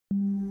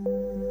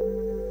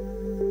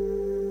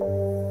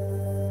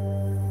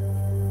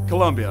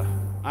Columbia,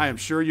 I am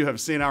sure you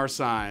have seen our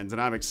signs, and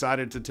I'm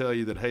excited to tell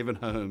you that Haven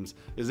Homes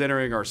is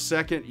entering our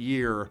second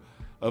year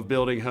of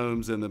building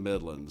homes in the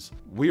Midlands.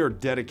 We are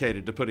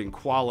dedicated to putting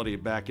quality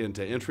back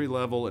into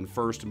entry-level and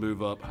first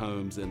move-up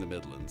homes in the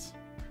Midlands.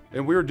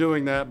 And we're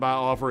doing that by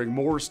offering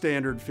more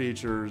standard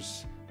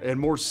features and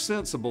more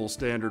sensible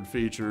standard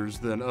features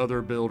than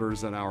other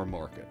builders in our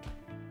market.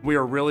 We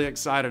are really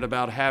excited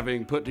about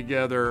having put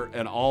together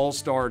an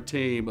all-star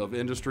team of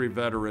industry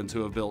veterans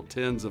who have built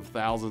tens of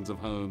thousands of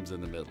homes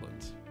in the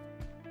Midlands.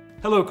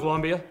 Hello,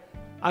 Columbia.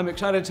 I'm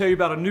excited to tell you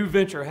about a new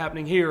venture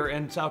happening here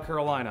in South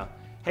Carolina.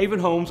 Haven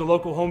Homes, a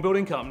local home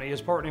building company,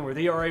 is partnering with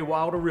ERA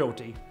Wilder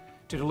Realty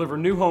to deliver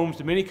new homes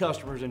to many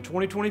customers in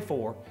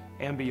 2024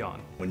 and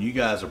beyond. When you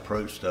guys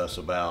approached us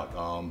about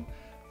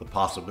the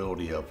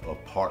possibility of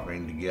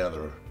partnering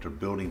together to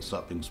building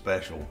something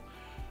special,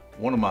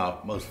 one of my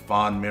most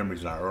fond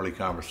memories in our early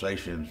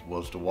conversations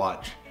was to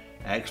watch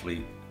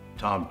actually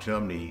Tom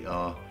Chumney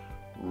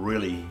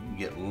really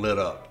get lit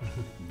up,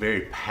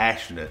 very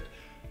passionate,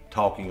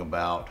 talking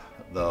about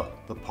the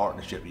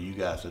partnership that you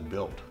guys had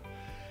built.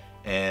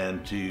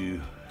 And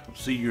to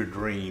see your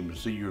dream,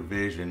 see your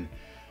vision,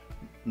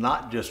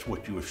 not just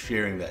what you were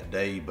sharing that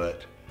day,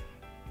 but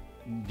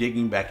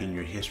digging back in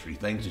your history,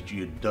 things that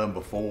you had done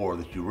before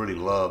that you really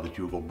love, that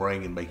you were going to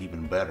bring and make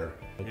even better.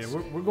 Yeah,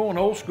 we're going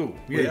old school.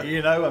 Yeah.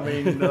 You know, I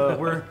mean,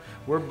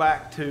 we're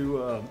back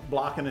to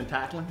blocking and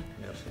tackling.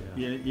 Yes,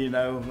 yeah. You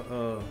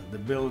know, the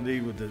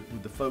ability with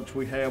the folks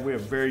we have a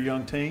very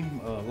young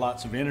team,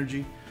 lots of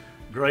energy,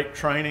 great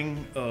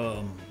training.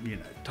 You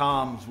know,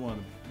 Tom's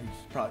he's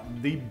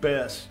probably the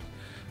best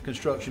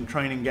construction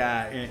training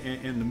guy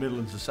in the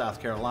Midlands of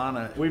South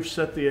Carolina. We've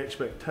set the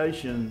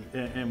expectation,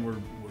 and we're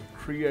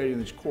creating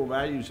these core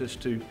values as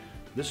to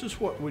this is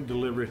what we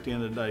deliver at the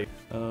end of the day.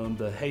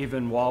 The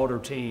Haven Wilder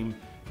team,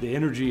 the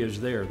energy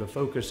is there, the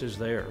focus is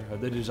there,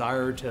 the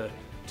desire to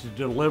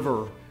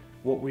deliver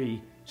what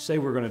we say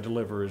we're going to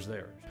deliver is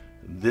there.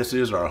 This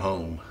is our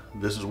home.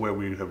 This is where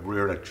we have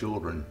reared our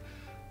children.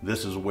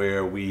 This is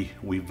where we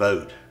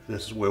vote.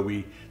 This is where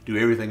we do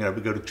everything and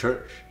we go to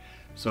church.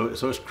 So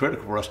it's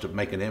critical for us to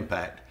make an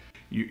impact.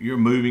 You're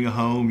moving a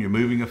home, you're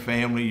moving a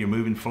family, you're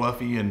moving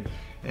Fluffy, and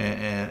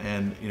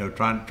you know,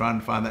 trying to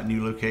find that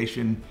new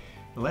location.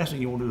 The last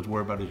thing you want to do is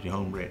worry about is your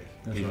home ready,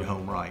 your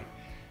home right.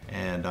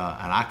 And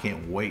I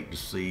can't wait to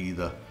see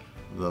the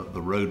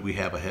road we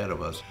have ahead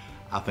of us.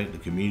 I think the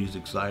community's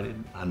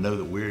excited. I know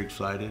that we're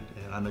excited,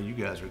 and I know you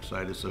guys are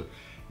excited. So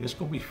it's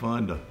going to be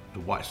fun to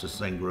watch this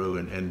thing grow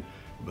and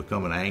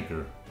become an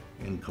anchor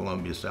in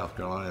Columbia, South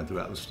Carolina, and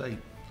throughout the state.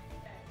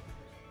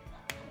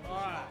 All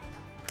right.